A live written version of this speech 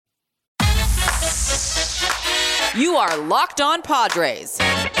You are Locked On Padres,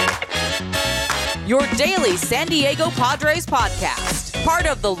 your daily San Diego Padres podcast. Part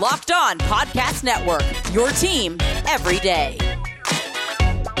of the Locked On Podcast Network, your team every day.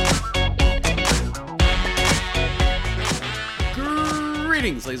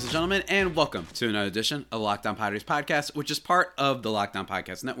 Greetings, ladies and gentlemen, and welcome to another edition of the Locked On Padres podcast, which is part of the Locked On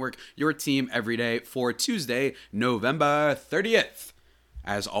Podcast Network, your team every day for Tuesday, November 30th.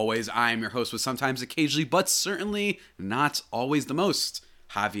 As always, I am your host with sometimes, occasionally, but certainly not always the most,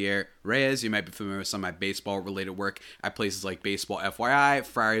 Javier Reyes. You might be familiar with some of my baseball-related work at places like Baseball FYI,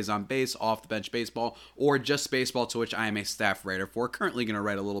 Friars on Base, Off the Bench Baseball, or Just Baseball, to which I am a staff writer for. Currently going to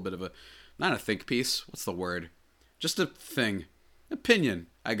write a little bit of a, not a think piece, what's the word? Just a thing. Opinion,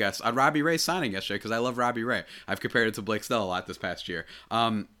 I guess, on Robbie Ray signing yesterday, because I love Robbie Ray. I've compared it to Blake Snell a lot this past year.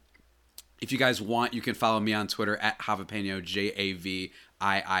 If you guys want, you can follow me on Twitter at Javipeno,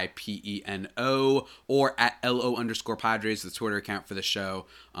 JAVIIPENO, or at LO_Padres, the Twitter account for the show.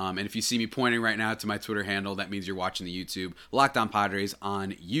 And if you see me pointing right now to my Twitter handle, that means you're watching the YouTube Locked On Padres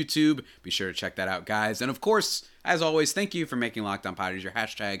on YouTube. Be sure to check that out, guys. And of course, as always, thank you for making Locked On Padres your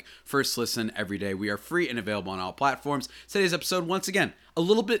hashtag first listen every day. We are free and available on all platforms. Today's episode, once again,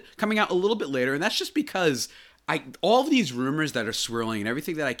 coming out a little bit later, and that's just because all of these rumors that are swirling and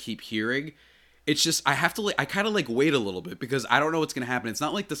everything that I keep hearing, it's just, I kind of wait a little bit because I don't know what's going to happen. It's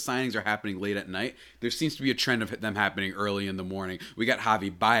not like the signings are happening late at night. There seems to be a trend of them happening early in the morning. We got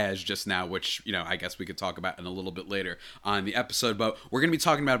Javi Baez just now, which, I guess we could talk about in a little bit later on the episode. But we're going to be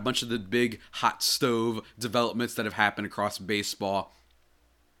talking about a bunch of the big hot stove developments that have happened across baseball,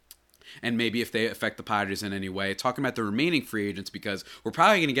 and maybe if they affect the Padres in any way. Talking about the remaining free agents, because we're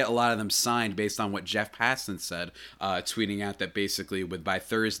probably going to get a lot of them signed based on what Jeff Passan said, tweeting out that basically by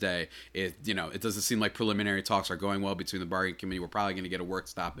Thursday, it doesn't seem like preliminary talks are going well between the bargaining committee. We're probably going to get a work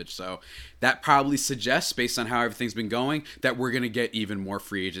stoppage. So that probably suggests, based on how everything's been going, that we're going to get even more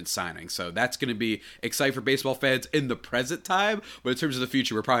free agent signings. So that's going to be exciting for baseball fans in the present time. But in terms of the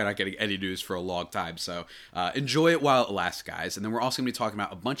future, we're probably not getting any news for a long time. So enjoy it while it lasts, guys. And then we're also going to be talking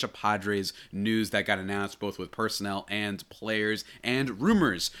about a bunch of Padres news that got announced, both with personnel and players, and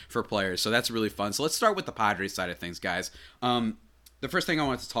rumors for players. So that's really fun. So let's start with the Padres side of things, guys. The first thing I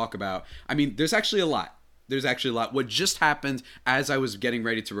wanted to talk about, there's actually a lot. What just happened as I was getting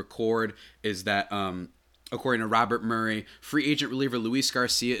ready to record is that, according to Robert Murray, free agent reliever Luis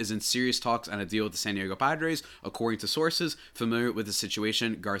Garcia is in serious talks on a deal with the San Diego Padres. According to sources familiar with the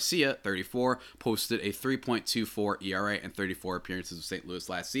situation, Garcia, 34, posted a 3.24 ERA and 34 appearances with St. Louis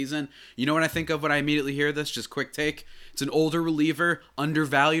last season. You know what I think of when I immediately hear this? Just quick take. It's an older reliever,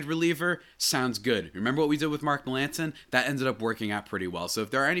 undervalued reliever. Sounds good. Remember what we did with Mark Melancon? That ended up working out pretty well. So if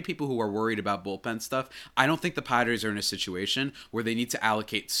there are any people who are worried about bullpen stuff, I don't think the Padres are in a situation where they need to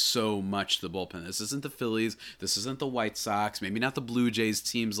allocate so much to the bullpen. This isn't the Phillies. This isn't the White Sox. Maybe not the Blue Jays,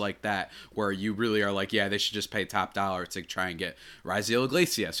 teams like that, where you really are like, yeah, they should just pay top dollar to try and get Raisel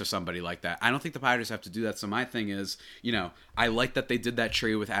Iglesias or somebody like that. I don't think the Padres have to do that. So my thing is, I like that they did that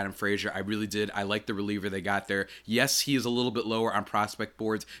trade with Adam Frazier. I really did. I like the reliever they got there. Yes, he is a little bit lower on prospect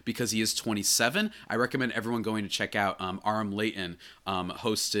boards because he is 27. I recommend everyone going to check out Aram Layton.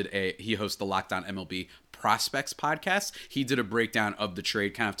 He hosts the Locked On MLB Prospects podcast. He did a breakdown of the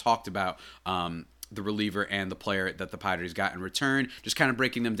trade, kind of talked about the reliever and the player that the Padres got in return, just kind of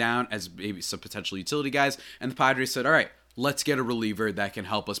breaking them down as maybe some potential utility guys. And the Padres said, all right, let's get a reliever that can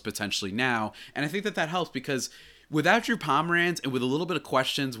help us potentially now. And I think that helps because without Drew Pomeranz and with a little bit of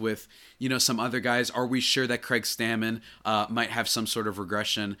questions with, some other guys, are we sure that Craig Stammen might have some sort of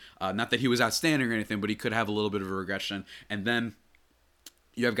regression? Not that he was outstanding or anything, but he could have a little bit of a regression. And then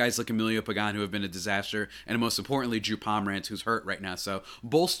you have guys like Emilio Pagan who have been a disaster, and most importantly, Drew Pomeranz, who's hurt right now. So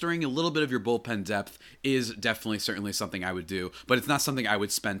bolstering a little bit of your bullpen depth is definitely, certainly something I would do, but it's not something I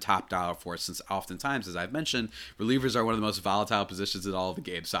would spend top dollar for, since oftentimes, as I've mentioned, relievers are one of the most volatile positions in all of the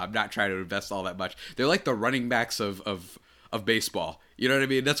game, so I'm not trying to invest all that much. They're like the running backs of baseball. You know what I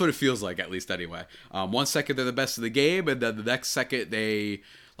mean? That's what it feels like, at least anyway. 1 second they're the best of the game, and then the next second they,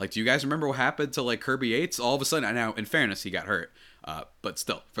 do you guys remember what happened to Kirby Yates? All of a sudden, now in fairness, he got hurt. But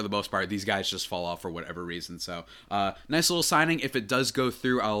still, for the most part, these guys just fall off for whatever reason. So, nice little signing. If it does go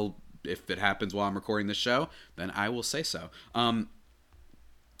through, if it happens while I'm recording this show, then I will say so. And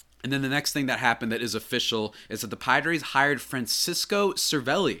then the next thing that happened that is official is that the Padres hired Francisco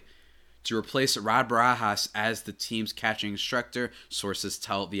Cervelli to replace Rod Barajas as the team's catching instructor. Sources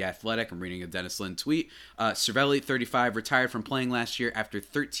tell The Athletic. I'm reading a Dennis Lin tweet. Cervelli, 35, retired from playing last year after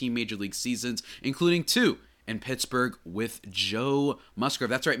 13 Major League seasons, including 2 in Pittsburgh with Joe Musgrove.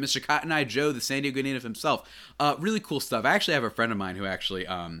 That's right, Mr. Cotton Eye Joe, the San Diego native himself. Really cool stuff. I actually have a friend of mine who actually,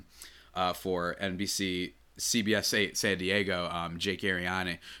 for NBC CBS 8 San Diego, Jake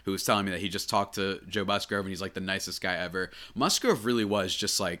Ariani, who was telling me that he just talked to Joe Musgrove and he's like the nicest guy ever. Musgrove really was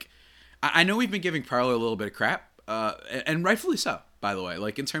just like, I know we've been giving Parler a little bit of crap, and rightfully so, by the way.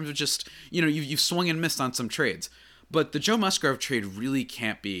 Like in terms of just, you've swung and missed on some trades, but the Joe Musgrove trade really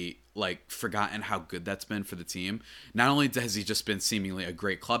can't be like forgotten how good that's been for the team. Not only has he just been seemingly a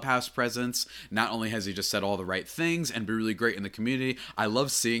great clubhouse presence, not only has he just said all the right things and been really great in the community. I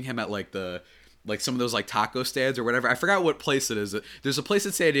love seeing him at like some of those like taco stands or whatever. I forgot what place it is. There's a place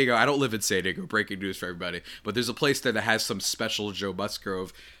in San Diego. I don't live in San Diego. Breaking news for everybody. But there's a place there that has some special Joe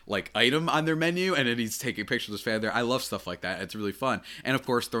Musgrove like item on their menu, and then he's taking pictures of his fan there. I love stuff like that. It's really fun. And of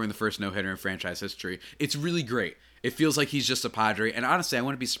course, throwing the first no-hitter in franchise history. It's really great. It feels like he's just a Padre, and honestly, I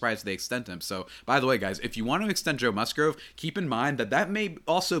wouldn't be surprised if they extend him. So, by the way, guys, if you want to extend Joe Musgrove, keep in mind that may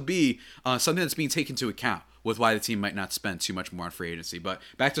also be something that's being taken into account with why the team might not spend too much more on free agency. But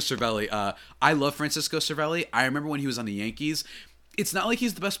back to Cervelli. I love Francisco Cervelli. I remember when he was on the Yankees. It's not like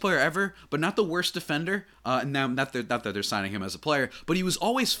he's the best player ever, but not the worst defender. Now, not that they're signing him as a player, but he was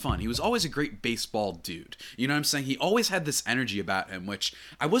always fun. He was always a great baseball dude. You know what I'm saying? He always had this energy about him, which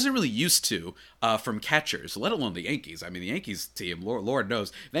I wasn't really used to from catchers, let alone the Yankees. I mean, the Yankees team, Lord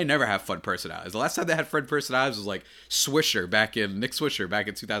knows, they never have fun personalities. The last time they had fun personalities was like Nick Swisher back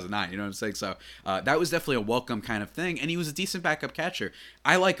in 2009. You know what I'm saying? So that was definitely a welcome kind of thing, and he was a decent backup catcher.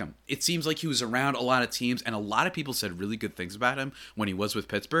 I like him. It seems like he was around a lot of teams, and a lot of people said really good things about him when he was with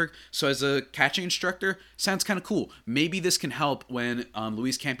Pittsburgh. So as a catching instructor, sounds kind of cool. Maybe this can help when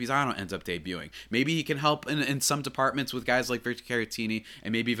Luis Campusano ends up debuting. Maybe he can help in some departments with guys like Victor Caratini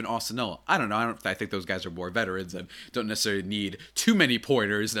and maybe even Austin Nola. I don't know. I think those guys are more veterans and don't necessarily need too many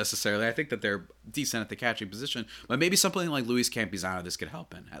pointers necessarily. I think that they're decent at the catching position, but maybe something like Luis Campusano this could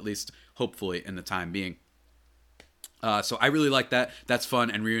help in, at least hopefully in the time being. So I really like that. That's fun,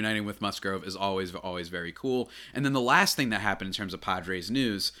 and reuniting with Musgrove is always very cool. And then the last thing that happened in terms of Padres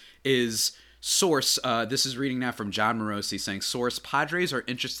news is source. This is reading now from John Morosi saying, source, Padres are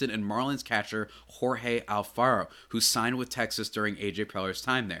interested in Marlins catcher Jorge Alfaro, who signed with Texas during A.J. Preller's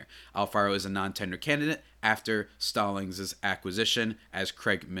time there. Alfaro is a non-tender candidate after Stallings' acquisition, as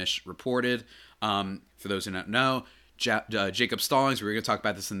Craig Mish reported. For those who don't know, Jacob Stallings, we're going to talk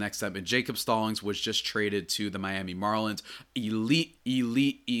about this in the next step, but Jacob Stallings was just traded to the Miami Marlins. Elite,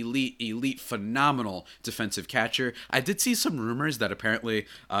 phenomenal defensive catcher. I did see some rumors that apparently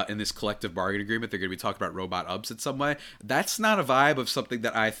in this collective bargaining agreement, they're going to be talking about robot ups in some way. That's not a vibe of something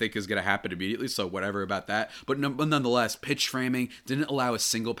that I think is going to happen immediately, so whatever about that. But nonetheless, pitch framing, didn't allow a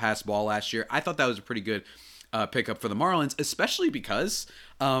single pass ball last year. I thought that was a pretty good pickup for the Marlins, especially because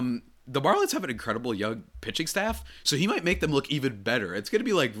the Marlins have an incredible young pitching staff, so he might make them look even better. It's going to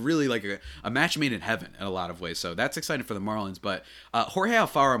be like really like a match made in heaven in a lot of ways, so that's exciting for the Marlins. But Jorge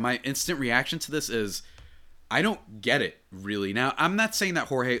Alfaro, my instant reaction to this is I don't get it, really. Now, I'm not saying that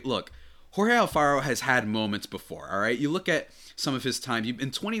Jorge Alfaro has had moments before, all right? You look at some of his time. In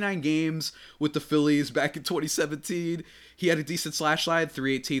 29 games with the Phillies back in 2017, he had a decent slash line,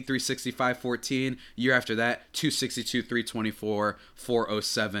 318, 360, 514. Year after that, 262, 324,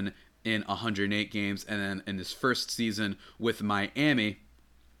 407 in 108 games. And then in his first season with Miami,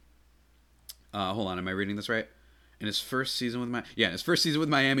 hold on, am I reading this right? In his first season with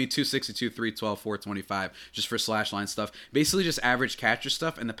Miami, 262, 312, 425, just for slash line stuff. Basically just average catcher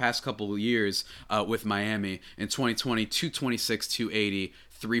stuff. In the past couple of years with Miami, in 2020, 226, 280,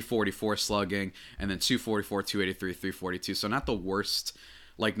 344 slugging, and then 244, 283, 342. So not the worst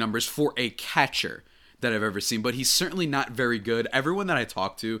like numbers for a catcher that I've ever seen, but he's certainly not very good. Everyone that I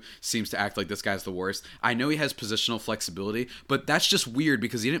talk to seems to act like this guy's the worst. I know he has positional flexibility, but that's just weird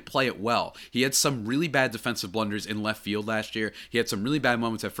because he didn't play it well. He had some really bad defensive blunders in left field last year. He had some really bad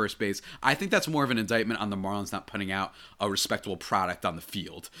moments at first base. I think that's more of an indictment on the Marlins not putting out a respectable product on the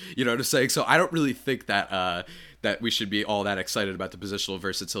field. You know what I'm saying? So I don't really think that that we should be all that excited about the positional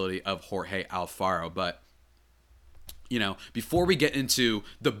versatility of Jorge Alfaro, but before we get into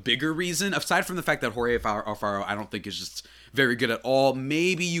the bigger reason, aside from the fact that Jorge Alfaro I don't think is just very good at all,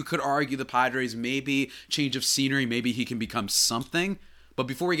 maybe you could argue the Padres, maybe change of scenery, maybe he can become something. But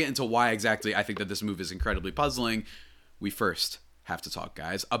before we get into why exactly I think that this move is incredibly puzzling, we first have to talk,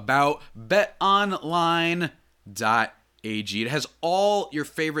 guys, about BetOnline.ag. It has all your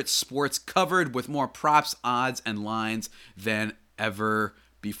favorite sports covered with more props, odds, and lines than ever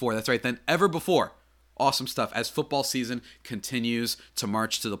before. That's right, than ever before. Awesome stuff. As football season continues to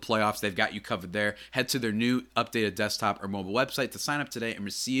march to the playoffs, they've got you covered there. Head to their new updated desktop or mobile website to sign up today and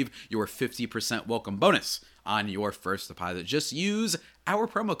receive your 50% welcome bonus on your first deposit. Just use our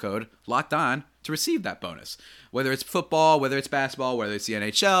promo code LOCKEDON to receive that bonus. Whether it's football, whether it's basketball, whether it's the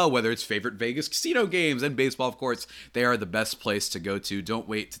NHL, whether it's favorite Vegas casino games, and baseball, of course, they are the best place to go to. Don't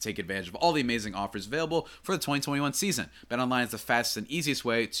wait to take advantage of all the amazing offers available for the 2021 season. BetOnline is the fastest and easiest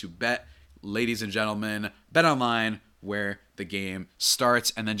way to bet, ladies and gentlemen. BetOnline, where the game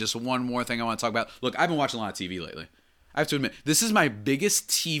starts. And then just one more thing I want to talk about. Look, I've been watching a lot of TV lately. I have to admit, this is my biggest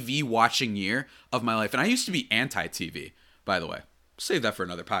TV watching year of my life. And I used to be anti-TV, by the way. Save that for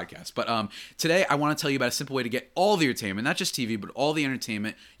another podcast. But today I want to tell you about a simple way to get all the entertainment, not just TV, but all the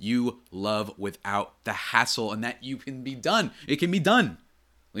entertainment you love without the hassle, and that you can be done. It can be done,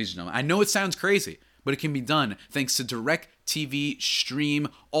 ladies and gentlemen. I know it sounds crazy, but it can be done thanks to DirecTV Stream,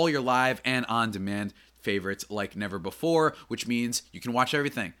 all your live and on-demand favorites like never before, which means you can watch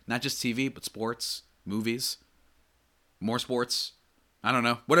everything, not just TV, but sports, movies, more sports. I don't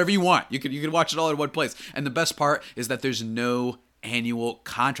know, whatever you want. You can watch it all in one place. And the best part is that there's no annual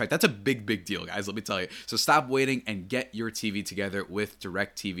contract. That's a big deal, guys, let me tell you. So stop waiting and get your TV together with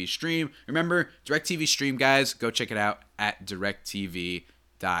DirecTV Stream. Remember, DirecTV Stream, guys, go check it out at directtv.com.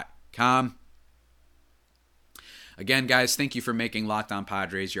 Again, guys, thank you for making Locked On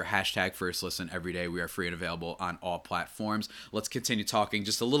Padres your hashtag first listen every day. We are free and available on all platforms. Let's continue talking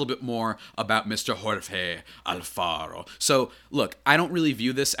just a little bit more about Mr. Jorge Alfaro. So, look, I don't really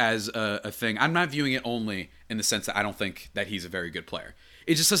view this as a thing. I'm not viewing it only in the sense that I don't think that he's a very good player.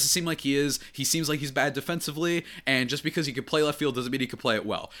 It just doesn't seem like he is. He seems like he's bad defensively, and just because he could play left field doesn't mean he could play it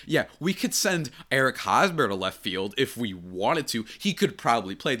well. Yeah, we could send Eric Hosmer to left field if we wanted to. He could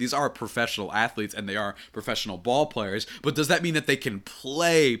probably play. These are professional athletes, and they are professional ball players, but does that mean that they can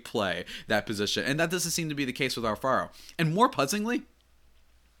play that position? And that doesn't seem to be the case with Alfaro. And more puzzlingly,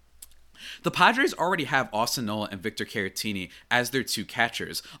 the Padres already have Austin Nola and Victor Caratini as their two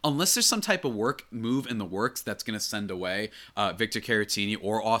catchers. Unless there's some type of move in the works that's going to send away Victor Caratini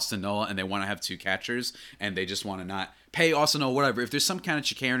or Austin Nola, and they want to have two catchers, and they just want to not pay Austin Nola, whatever. If there's some kind of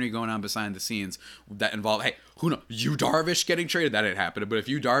chicanery going on behind the scenes that involve, hey, who knows, Yu Darvish getting traded, that ain't happening. But if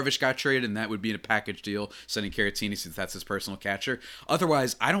Yu Darvish got traded, and that would be in a package deal, sending Caratini since that's his personal catcher.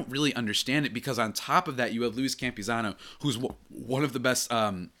 Otherwise, I don't really understand it, because on top of that, you have Luis Campusano, who's one of the best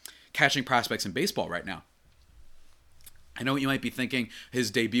catching prospects in baseball right now. I know what you might be thinking.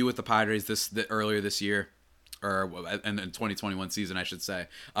 His debut with the Padres earlier this year, or in the 2021 season, I should say,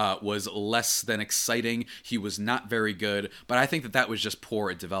 was less than exciting. He was not very good, but I think that was just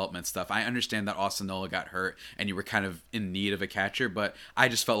poor development stuff. I understand that Austin Nola got hurt and you were kind of in need of a catcher, but I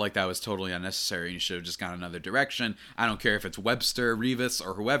just felt like that was totally unnecessary. You should have just gone another direction. I don't care if it's Webster, Rivas,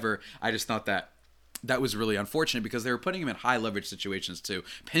 or whoever. I just thought that was really unfortunate, because they were putting him in high leverage situations too,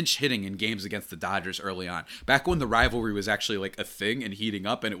 pinch hitting in games against the Dodgers early on. Back when the rivalry was actually like a thing and heating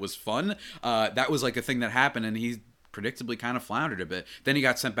up and it was fun, that was like a thing that happened, and he predictably kind of floundered a bit. Then he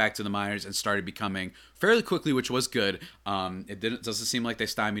got sent back to the minors and started becoming fairly quickly, which was good. Doesn't seem like they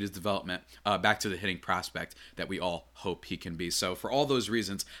stymied his development back to the hitting prospect that we all hope he can be. So for all those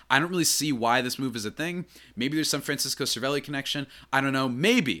reasons, I don't really see why this move is a thing. Maybe there's some Francisco Cervelli connection. I don't know.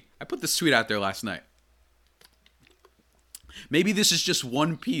 Maybe. I put this tweet out there last night. Maybe this is just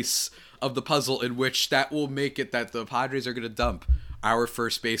one piece of the puzzle in which that will make it that the Padres are going to dump our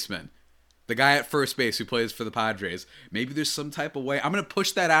first baseman. The guy at first base who plays for the Padres. Maybe there's some type of way. I'm going to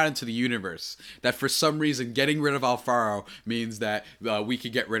push that out into the universe, that for some reason getting rid of Alfaro means that we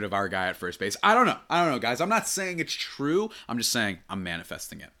could get rid of our guy at first base. I don't know, guys. I'm not saying it's true. I'm just saying I'm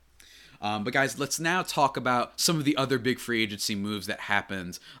manifesting it. But guys, let's now talk about some of the other big free agency moves that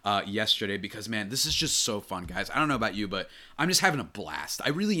happened yesterday, because, man, this is just so fun, guys. I don't know about you, but I'm just having a blast. I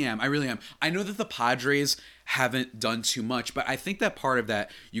really am. I know that the Padres haven't done too much, but I think that part of that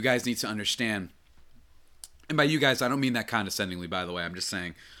you guys need to understand, and by you guys, I don't mean that condescendingly, by the way. I'm just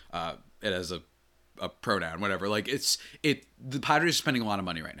saying it as a pronoun, whatever. Like the Padres are spending a lot of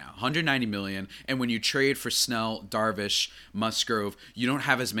money right now, $190 million. And when you trade for Snell, Darvish, Musgrove, you don't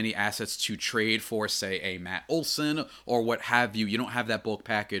have as many assets to trade for, say, a Matt Olson or what have you. You don't have that bulk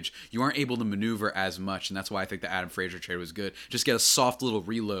package. You aren't able to maneuver as much. And that's why I think the Adam Frazier trade was good. Just get a soft little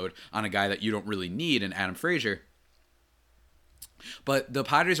reload on a guy that you don't really need in Adam Frazier. But the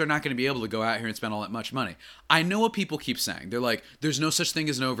Padres are not going to be able to go out here and spend all that much money. I know what people keep saying. They're like, there's no such thing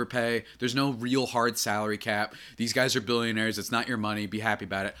as an overpay. There's no real hard salary cap. These guys are billionaires. It's not your money. Be happy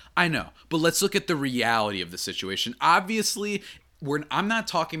about it. I know. But let's look at the reality of the situation. Obviously, I'm not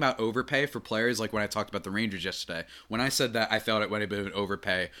talking about overpay for players like when I talked about the Rangers yesterday. When I said that I felt it would have been an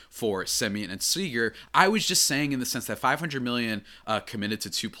overpay for Semien and Seager, I was just saying in the sense that $500 million committed to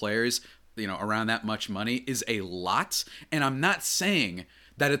two players, around that much money is a lot. And I'm not saying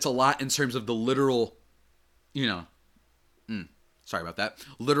that it's a lot in terms of the literal, sorry about that,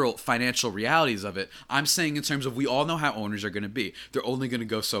 literal financial realities of it. I'm saying in terms of, we all know how owners are going to be. They're only going to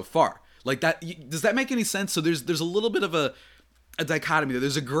go so far. Like that, does that make any sense? So there's a little bit of a dichotomy there.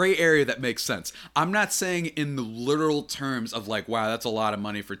 There's a gray area that makes sense. I'm not saying in the literal terms of like, wow, that's a lot of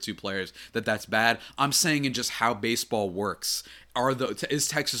money for 2 players, that's bad. I'm saying in just how baseball works. Is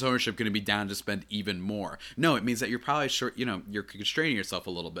Texas ownership going to be down to spend even more? No, it means that you're probably short, you're constraining yourself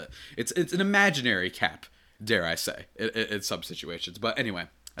a little bit. It's an imaginary cap, dare I say, in some situations. But anyway,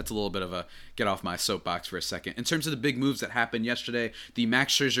 that's a little bit of a get off my soapbox for a second. In terms of the big moves that happened yesterday, the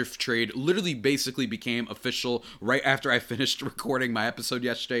Max Scherzer trade literally basically became official right after I finished recording my episode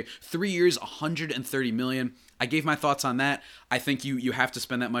yesterday. 3 years, $130 million. I gave my thoughts on that. I think you have to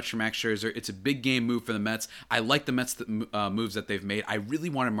spend that much for Max Scherzer. It's a big game move for the Mets. I like the Mets moves that they've made. I really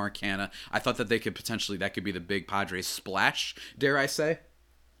wanted Mark Canha. I thought that that could be the big Padres splash, dare I say.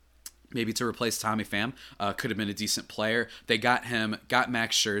 Maybe to replace Tommy Pham. Could have been a decent player. They got him, got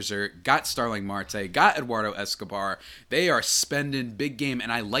Max Scherzer, got Starling Marte, got Eduardo Escobar. They are spending big game,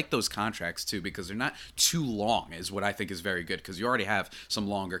 and I like those contracts too because they're not too long, is what I think is very good, because you already have some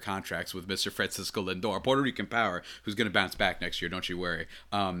longer contracts with Mr. Francisco Lindor, Puerto Rican power, who's going to bounce back next year, don't you worry.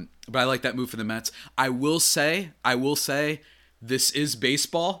 But I like that move for the Mets. I will say, this is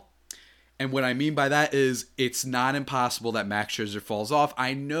baseball. And what I mean by that is it's not impossible that Max Scherzer falls off.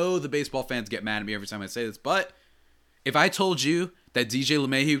 I know the baseball fans get mad at me every time I say this, but if I told you that DJ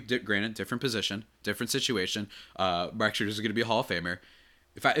LeMahieu, granted, different position, different situation, Max Scherzer is going to be a Hall of Famer.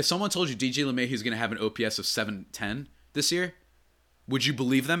 If someone told you DJ LeMahieu is going to have an OPS of 710 this year, would you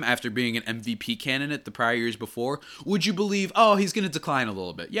believe them after being an MVP candidate the prior years before? Would you believe, oh, he's going to decline a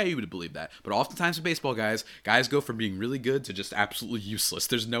little bit? Yeah, you would believe that. But oftentimes with baseball guys go from being really good to just absolutely useless.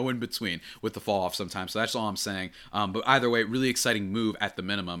 There's no in between with the fall off sometimes. So that's all I'm saying. But either way, really exciting move at the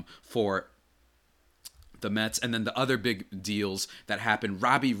minimum for the Mets. And then the other big deals that happened,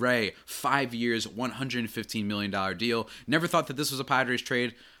 Robbie Ray, 5 years, $115 million deal. Never thought that this was a Padres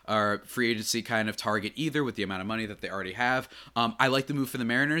trade or free agency kind of target either, with the amount of money that they already have. I like the move for the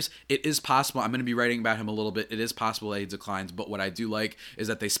Mariners. It is possible, I'm going to be writing about him a little bit, it is possible that he declines, but what I do like is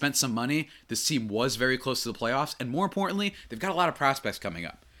that they spent some money. This team was very close to the playoffs, and more importantly, they've got a lot of prospects coming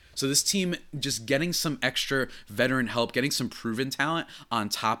up. So this team just getting some extra veteran help, getting some proven talent on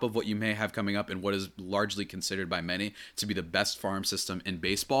top of what you may have coming up in what is largely considered by many to be the best farm system in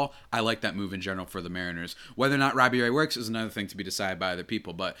baseball. I like that move in general for the Mariners. Whether or not Robbie Ray works is another thing to be decided by other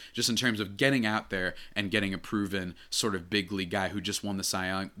people, but just in terms of getting out there and getting a proven sort of big league guy who just won the Cy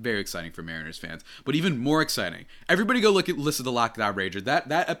Young, very exciting for Mariners fans. But even more exciting, everybody go listen to Locked On Rangers. That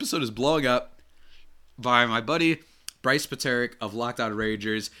episode is blowing up by my buddy Bryce Paterick of Locked On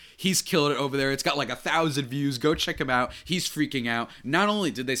Rangers. He's killed it over there. It's got like 1,000 views. Go check him out. He's freaking out. Not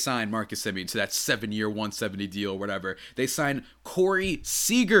only did they sign Marcus Semien to that 7-year, $170 deal or whatever, they signed Corey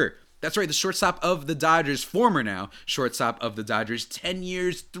Seager. That's right, the shortstop of the Dodgers, former now shortstop of the Dodgers, 10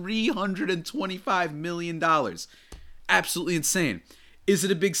 years, $325 million. Absolutely insane. Is it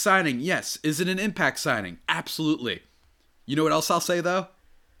a big signing? Yes. Is it an impact signing? Absolutely. You know what else I'll say, though?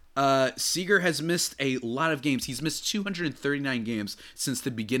 Seager has missed a lot of games. He's missed 239 games since the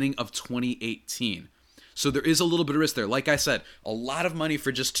beginning of 2018. So there is a little bit of risk there. Like I said, a lot of money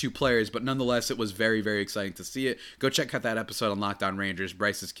for just 2 players, but nonetheless, it was very, very exciting to see it. Go check out that episode on Locked On Rangers.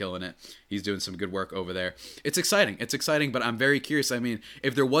 Bryce is killing it. He's doing some good work over there. It's exciting. It's exciting, but I'm very curious. I mean,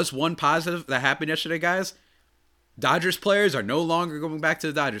 if there was one positive that happened yesterday, guys, Dodgers players are no longer going back to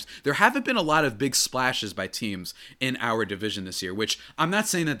the Dodgers. There haven't been a lot of big splashes by teams in our division this year, which I'm not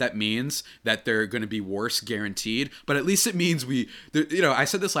saying that means that they're going to be worse guaranteed, but at least it means I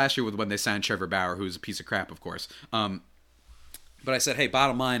said this last year when they signed Trevor Bauer, who's a piece of crap, of course. But I said, hey,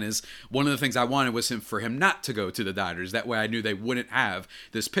 bottom line is one of the things I wanted was for him not to go to the Dodgers. That way I knew they wouldn't have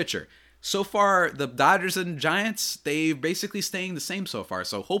this pitcher. So far, the Dodgers and Giants, they're basically staying the same so far.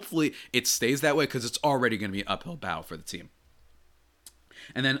 So hopefully it stays that way because it's already going to be an uphill battle for the team.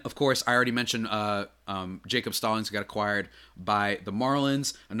 And then, of course, I already mentioned Jacob Stallings got acquired by the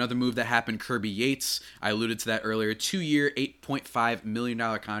Marlins. Another move that happened, Kirby Yates. I alluded to that earlier. 2-year, $8.5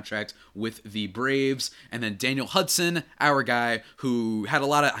 million contract with the Braves. And then Daniel Hudson, our guy, who had a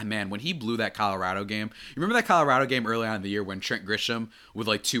lot of... Man, when he blew that Colorado game... You remember that Colorado game early on in the year when Trent Grisham, with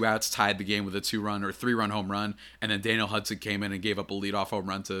like 2 outs, tied the game with a 2-run or 3-run home run, and then Daniel Hudson came in and gave up a leadoff home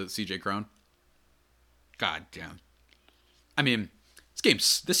run to C.J. Cron? God damn. I mean...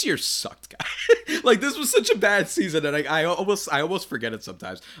 This year sucked, guy. Like, this was such a bad season, and I almost forget it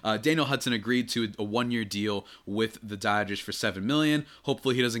sometimes. Daniel Hudson agreed to a 1-year deal with the Dodgers for $7 million.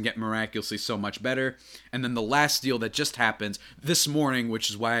 Hopefully he doesn't get miraculously so much better. And then the last deal that just happened this morning, which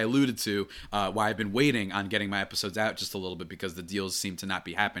is why I alluded to why I've been waiting on getting my episodes out just a little bit, because the deals seem to not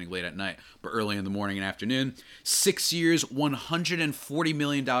be happening late at night, but early in the morning and afternoon. 6 years, $140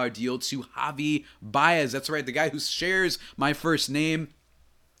 million deal to Javi Baez. That's right, the guy who shares my first name.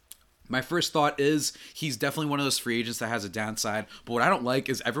 My first thought is he's definitely one of those free agents that has a downside. But what I don't like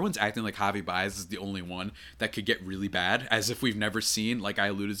is everyone's acting like Javi Baez is the only one that could get really bad, as if we've never seen, like I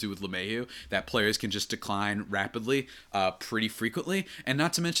alluded to with LeMahieu, that players can just decline rapidly, pretty frequently. And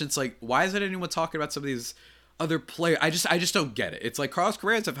not to mention, it's like, why isn't anyone talking about some of these other players? I just don't get it. It's like Carlos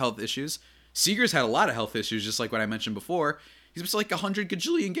Correa's have health issues. Seager's had a lot of health issues, just like what I mentioned before. He's missed like 100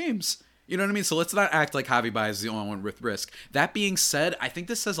 gajillion games. You know what I mean? So let's not act like Javi Baez is the only one with risk. That being said, I think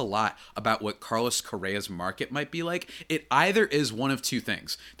this says a lot about what Carlos Correa's market might be like. It either is one of two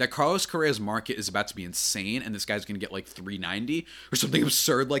things. That Carlos Correa's market is about to be insane, and this guy's going to get like 390 or something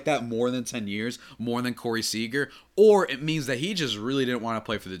absurd like that, more than 10 years, more than Corey Seager. Or it means that he just really didn't want to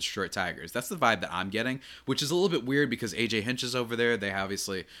play for the Detroit Tigers. That's the vibe that I'm getting, which is a little bit weird because AJ Hinch is over there. They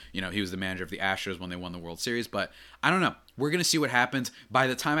obviously, he was the manager of the Astros when they won the World Series, but I don't know. We're going to see what happens. By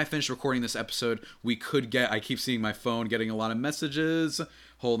the time I finish recording this episode, we could get, I keep seeing my phone getting a lot of messages.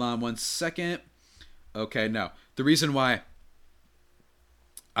 Hold on one second. Okay, no. The reason why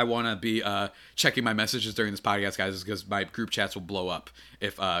I want to be checking my messages during this podcast, guys, is because my group chats will blow up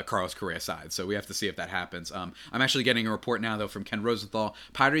if Carlos Correa sides. So we have to see if that happens. I'm actually getting a report now, though, from Ken Rosenthal.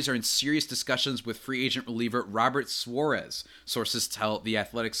 Padres are in serious discussions with free agent reliever Robert Suarez. Sources tell The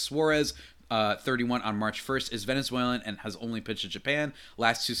Athletic Suarez, 31 on March 1st, is Venezuelan and has only pitched in Japan.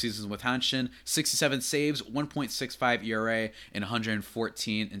 Last 2 seasons with Hanshin, 67 saves, 1.65 ERA, and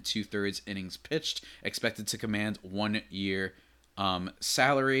 114 2/3 innings pitched. Expected to command 1 year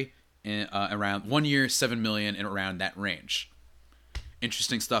salary in around 1 year, $7 million, and around that range.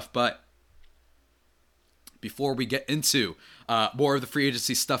 Interesting stuff. But before we get into more of the free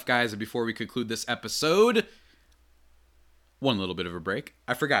agency stuff, guys, and before we conclude this episode, one little bit of a break.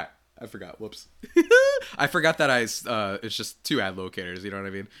 I forgot. Whoops. I forgot that it's just 2 ad locators. You know what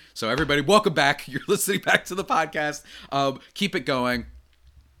I mean? So everybody, welcome back. You're listening back to the podcast. Keep it going.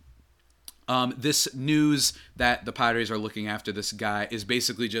 This news that the Padres are looking after this guy is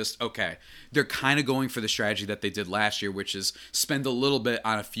basically just, okay, they're kind of going for the strategy that they did last year, which is spend a little bit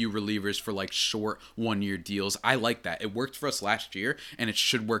on a few relievers for like short 1-year deals. I like that. It worked for us last year, and it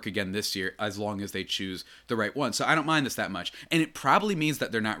should work again this year as long as they choose the right one. So I don't mind this that much. And it probably means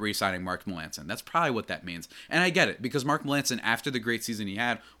that they're not re-signing Mark Melancon. That's probably what that means. And I get it, because Mark Melancon, after the great season he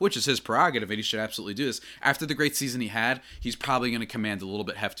had, which is his prerogative, and he should absolutely do this, after the great season he had, he's probably going to command a little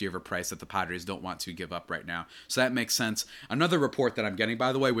bit heftier of a price that the Padres don't want to give up right now. So that makes sense. Another report that I'm getting,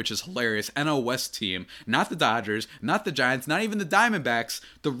 by the way, which is hilarious, NL West team, not the Dodgers, not the Giants, not even the Diamondbacks,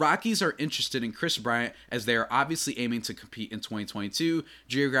 the Rockies are interested in Chris Bryant, as they are obviously aiming to compete in 2022.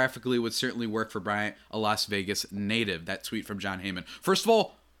 Geographically would certainly work for Bryant, a Las Vegas native. That tweet from John Heyman. First of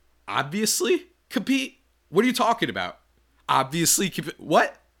all, obviously compete? What are you talking about? Obviously compete?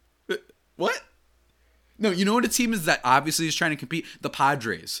 What? No, you know what a team is that obviously is trying to compete? The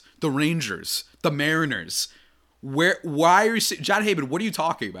Padres, the Rangers, the Mariners. Why are you... John Heyman, what are you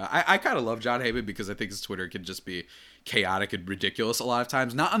talking about? I kind of love John Heyman because I think his Twitter can just be chaotic and ridiculous a lot of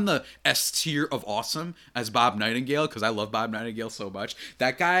times. Not on the S tier of awesome as Bob Nightingale, because I love Bob Nightingale so much.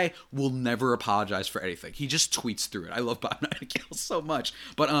 That guy will never apologize for anything. He just tweets through it. I love Bob Nightingale so much.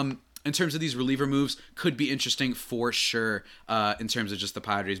 But in terms of these reliever moves, could be interesting for sure in terms of just the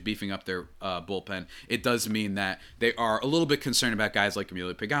Padres beefing up their bullpen. It does mean that they are a little bit concerned about guys like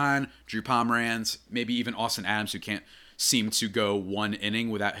Emilio Pagan, Drew Pomeranz, maybe even Austin Adams, who can't seem to go 1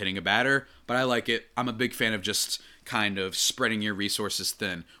 inning without hitting a batter. But I like it. I'm a big fan of just kind of spreading your resources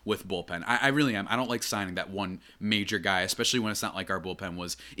thin with bullpen. I really am. I don't like signing that one major guy, especially when it's not like our bullpen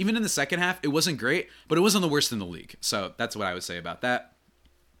was. Even in the second half, it wasn't great, but it wasn't the worst in the league. So that's what I would say about that.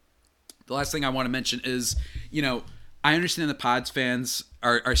 The last thing I want to mention is, I understand the Pods fans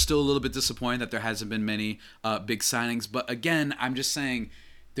are still a little bit disappointed that there hasn't been many big signings. But again, I'm just saying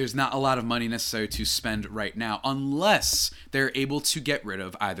there's not a lot of money necessary to spend right now unless they're able to get rid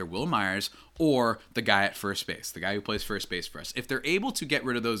of either Will Myers or the guy at first base, the guy who plays first base for us. If they're able to get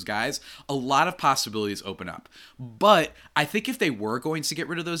rid of those guys, a lot of possibilities open up. But I think if they were going to get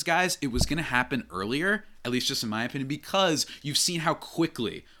rid of those guys, it was going to happen earlier, at least just in my opinion, because you've seen how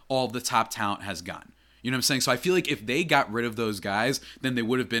quickly all the top talent has gone. You know what I'm saying? So I feel like if they got rid of those guys, then they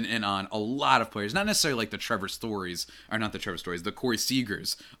would have been in on a lot of players. Not necessarily like the Trevor Stories, or not the Trevor Stories, the Corey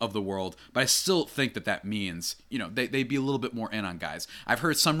Seagers of the world. But I still think that means, they'd be a little bit more in on guys. I've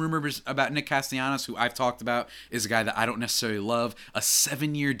heard some rumors about Nick Castellanos, who I've talked about, is a guy that I don't necessarily love. A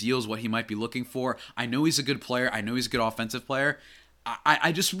 7-year deal is what he might be looking for. I know he's a good player. I know he's a good offensive player.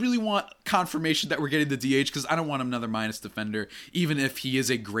 I just really want confirmation that we're getting the DH, because I don't want another minus defender, even if he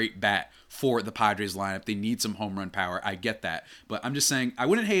is a great bat for the Padres lineup. They need some home run power. I get that. But I'm just saying, I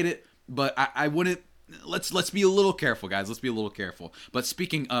wouldn't hate it, but I wouldn't. Let's be a little careful, guys. Let's be a little careful. But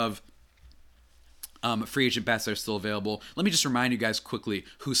speaking of free agent bats that are still available, let me just remind you guys quickly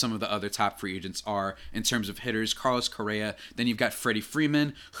who some of the other top free agents are in terms of hitters. Carlos Correa. Then you've got Freddie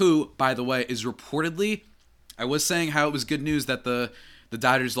Freeman, who, by the way, is reportedly... I was saying how it was good news that the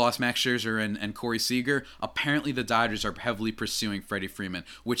Dodgers lost Max Scherzer and Corey Seager. Apparently, the Dodgers are heavily pursuing Freddie Freeman,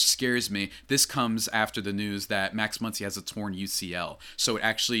 which scares me. This comes after the news that Max Muncy has a torn UCL. So it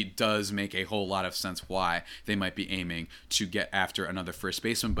actually does make a whole lot of sense why they might be aiming to get after another first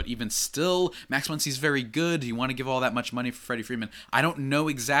baseman. But even still, Max Muncy's very good. You want to give all that much money for Freddie Freeman? I don't know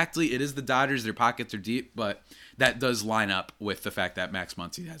exactly. It is the Dodgers. Their pockets are deep, but that does line up with the fact that Max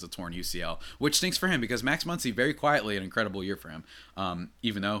Muncy has a torn UCL, which stinks for him, because Max Muncy, very quietly, an incredible year for him,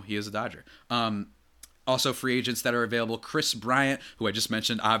 even though he is a Dodger. Also, free agents that are available, Chris Bryant, who I just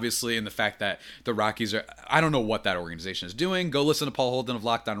mentioned, obviously, and the fact that the Rockies are... I don't know what that organization is doing. Go listen to Paul Holden of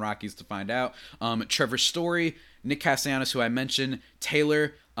Locked On Rockies to find out. Trevor Story, Nick Castellanos, who I mentioned,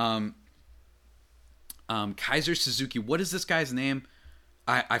 Taylor, Kaiser Suzuki. What is this guy's name?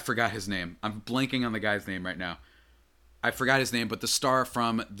 I forgot his name. I'm blanking on the guy's name right now. I forgot his name, but the star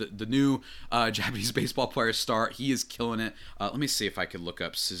from the new Japanese baseball player star, he is killing it. Let me see if I could look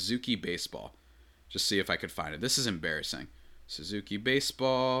up Suzuki Baseball. Just see if I could find it. This is embarrassing. Suzuki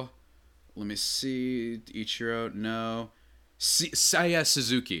Baseball. Let me see. Ichiro, no. Saya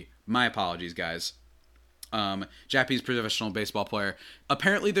Suzuki. My apologies, guys. Japanese professional baseball player.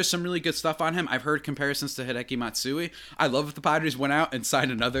 Apparently there's some really good stuff on him. I've heard comparisons to Hideki Matsui. I love if the Padres went out and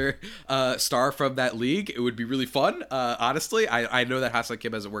signed another star from that league. It would be really fun. Honestly, I know that Hassan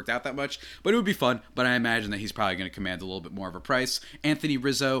Kim hasn't worked out that much, but it would be fun. But I imagine that he's probably going to command a little bit more of a price. Anthony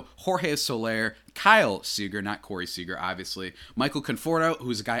Rizzo, Jorge Soler, Kyle Seager, not Corey Seager, obviously. Michael Conforto,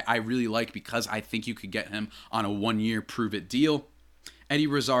 who's a guy I really like because I think you could get him on a 1-year prove-it deal. Eddie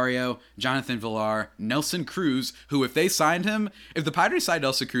Rosario, Jonathan Villar, Nelson Cruz, who if they signed him, if the Padres signed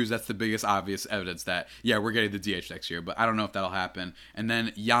Nelson Cruz, that's the biggest obvious evidence that, yeah, we're getting the DH next year, but I don't know if that'll happen. And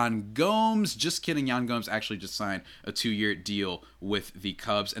then Yan Gomes, just kidding, Yan Gomes actually just signed a 2-year deal with the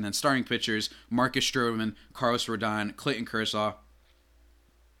Cubs. And then starting pitchers, Marcus Stroman, Carlos Rodon, Clayton Kershaw,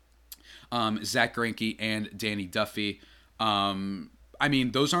 Zach Greinke, and Danny Duffy. I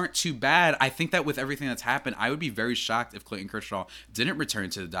mean, those aren't too bad. I think that with everything that's happened, I would be very shocked if Clayton Kershaw didn't return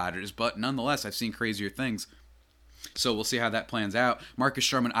to the Dodgers. But nonetheless, I've seen crazier things. So we'll see how that plans out. Marcus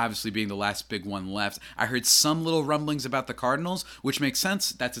Stroman obviously being the last big one left. I heard some little rumblings about the Cardinals, which makes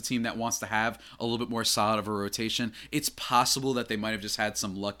sense. That's a team that wants to have a little bit more solid of a rotation. It's possible that they might have just had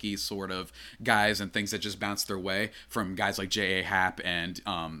some lucky sort of guys and things that just bounced their way from guys like J.A. Happ and,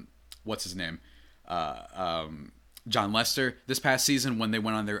 what's his name? John Lester this past season when they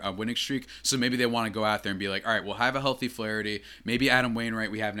went on their winning streak. So maybe they want to go out there and be like, all right, we'll have a healthy Flaherty. Maybe Adam Wainwright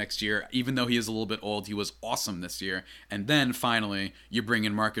we have next year. Even though he is a little bit old, he was awesome this year. And then finally, you bring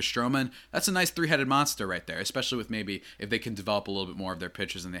in Marcus Stroman. That's a nice 3-headed monster right there, especially with maybe if they can develop a little bit more of their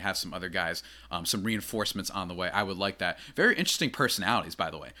pitchers and they have some other guys, some reinforcements on the way. I would like that. Very interesting personalities,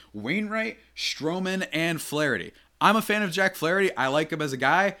 by the way. Wainwright, Stroman, and Flaherty. I'm a fan of Jack Flaherty. I like him as a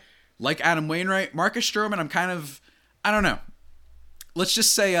guy. Like Adam Wainwright. Marcus Stroman, I don't know. Let's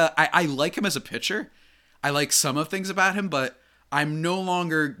just say I like him as a pitcher. I like some of things about him, but I'm no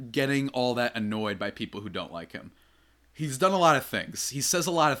longer getting all that annoyed by people who don't like him. He's done a lot of things. He says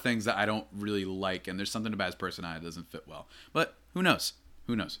a lot of things that I don't really like, and there's something about his personality that doesn't fit well. But who knows?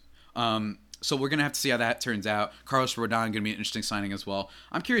 Who knows? So we're going to have to see how that turns out. Carlos Rodon going to be an interesting signing as well.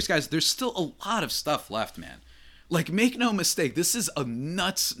 I'm curious, guys. There's still a lot of stuff left, man. Like, make no mistake, this is a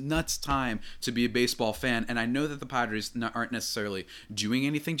nuts time to be a baseball fan, and I know that the Padres aren't necessarily doing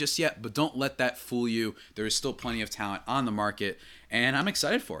anything just yet, but don't let that fool you. There is still plenty of talent on the market, and I'm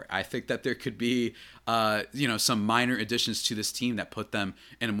excited for it. I think that there could be, some minor additions to this team that put them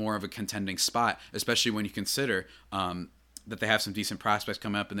in a more of a contending spot, especially when you consider that they have some decent prospects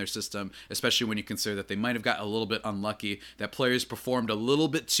coming up in their system, especially when you consider that they might have got a little bit unlucky, that players performed a little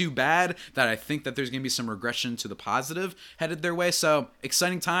bit too bad, that I think that there's going to be some regression to the positive headed their way. So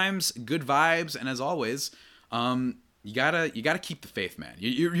exciting times, good vibes, and as always, you gotta keep the faith, man.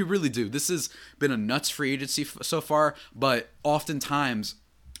 You really do. This has been a nuts free agency so far, but oftentimes,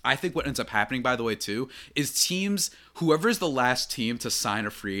 I think what ends up happening, by the way, too, is teams, whoever's the last team to sign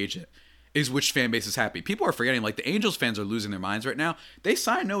a free agent, is which fan base is happy. People are forgetting, like, the Angels fans are losing their minds right now. They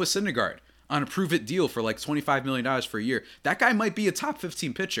signed Noah Syndergaard on a prove-it deal for like $25 million for a year. That guy might be a top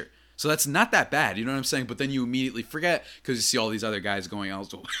 15 pitcher. So that's not that bad, you know what I'm saying? But then you immediately forget because you see all these other guys going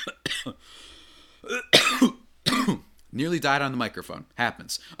out. Nearly died on the microphone.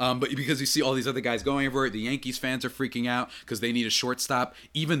 Happens. But because you see all these other guys going everywhere, the Yankees fans are freaking out because they need a shortstop.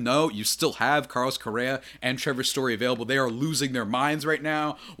 Even though you still have Carlos Correa and Trevor Story available, they are losing their minds right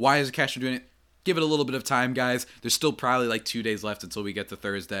now. Why is Cashner doing it? Give it a little bit of time, guys. There's still probably like 2 days left until we get to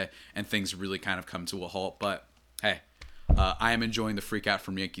Thursday and things really kind of come to a halt. But hey, I am enjoying the freak out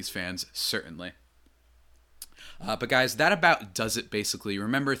from Yankees fans, certainly. But guys, that about does it basically.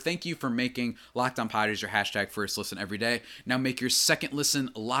 Remember, thank you for making Locked On Padres your hashtag first listen every day. Now make your second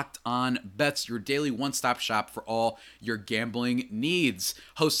listen Locked On Bets, your daily one-stop shop for all your gambling needs.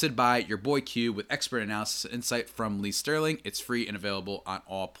 Hosted by your boy Q with expert analysis and insight from Lee Sterling. It's free and available on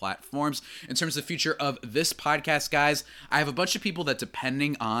all platforms. In terms of the future of this podcast, guys, I have a bunch of people that,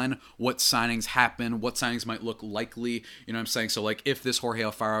 depending on what signings happen, what signings might look likely, you know what I'm saying? So like if this Jorge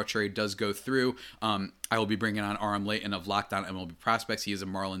Alfaro trade does go through, I will be bringing on Aram Layton of Locked On MLB Prospects. He is a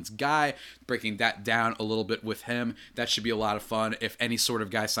Marlins guy, breaking that down a little bit with him. That should be a lot of fun. If any sort of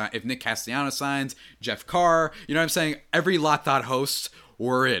guy if Nick Castellanos signs, Jeff Carr, you know what I'm saying? Every Locked On host,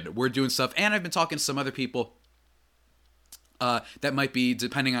 we're in. We're doing stuff. And I've been talking to some other people that might be,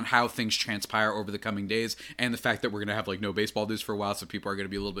 depending on how things transpire over the coming days and the fact that we're going to have like no baseball news for a while, so people are going to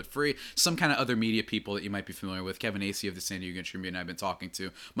be a little bit free. Some kind of other media people that you might be familiar with. Kevin Acey of the San Diego Tribune I've been talking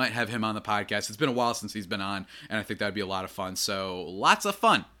to. Might have him on the podcast. It's been a while since he's been on, and I think that would be a lot of fun. So lots of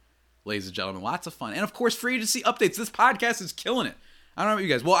fun, ladies and gentlemen. Lots of fun. And of course, free agency updates. This podcast is killing it. I don't know about you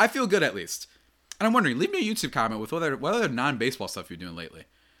guys. Well, I feel good at least. And I'm wondering, leave me a YouTube comment with what other non-baseball stuff you're doing lately.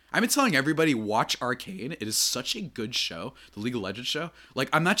 I've been telling everybody, watch Arcane. It is such a good show, the League of Legends show. Like,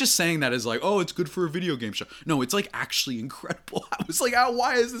 I'm not just saying that as like, oh, it's good for a video game show. No, it's like actually incredible. I was like, oh,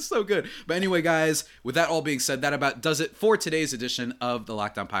 why is this so good? But anyway, guys, with that all being said, that about does it for today's edition of the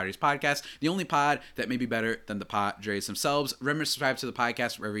Locked On Padres podcast. The only pod that may be better than the Padres themselves. Remember to subscribe to the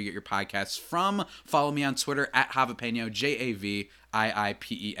podcast wherever you get your podcasts from. Follow me on Twitter at Javapeno,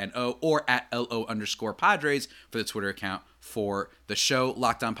 JAVIIPENO, or at LO_Padres for the Twitter account for the show.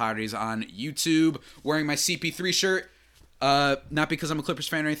 Locked On Padres on YouTube. Wearing my CP3 shirt. Not because I'm a Clippers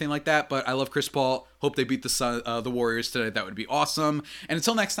fan or anything like that, but I love Chris Paul. Hope they beat the Warriors today. That would be awesome. And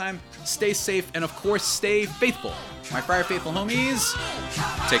until next time, stay safe and of course stay faithful. My Friar Faithful homies,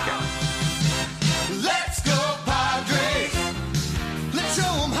 take care.